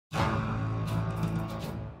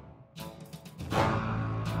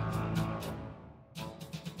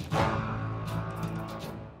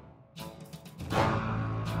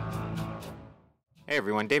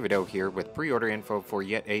everyone, David O here with pre-order info for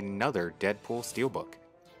yet another Deadpool Steelbook.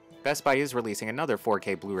 Best Buy is releasing another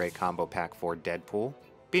 4K Blu-ray combo pack for Deadpool,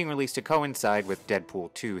 being released to coincide with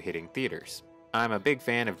Deadpool 2 hitting theaters. I'm a big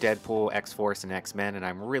fan of Deadpool, X-Force, and X-Men, and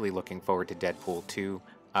I'm really looking forward to Deadpool 2.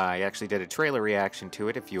 I actually did a trailer reaction to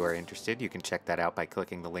it. If you are interested, you can check that out by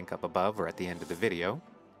clicking the link up above or at the end of the video.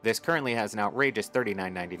 This currently has an outrageous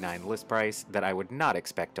 $39.99 list price that I would not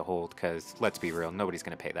expect to hold because, let's be real, nobody's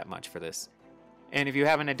going to pay that much for this. And if you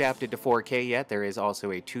haven't adapted to 4K yet, there is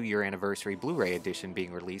also a 2-year anniversary Blu-ray edition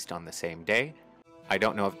being released on the same day. I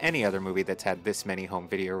don't know of any other movie that's had this many home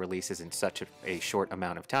video releases in such a short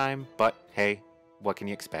amount of time, but hey, what can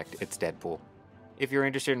you expect? It's Deadpool. If you're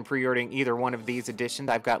interested in pre-ordering either one of these editions,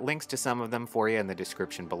 I've got links to some of them for you in the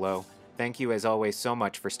description below. Thank you as always so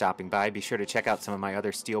much for stopping by. Be sure to check out some of my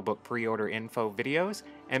other SteelBook pre-order info videos,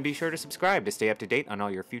 and be sure to subscribe to stay up to date on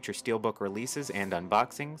all your future SteelBook releases and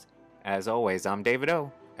unboxings. As always, I'm David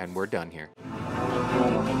O, and we're done here.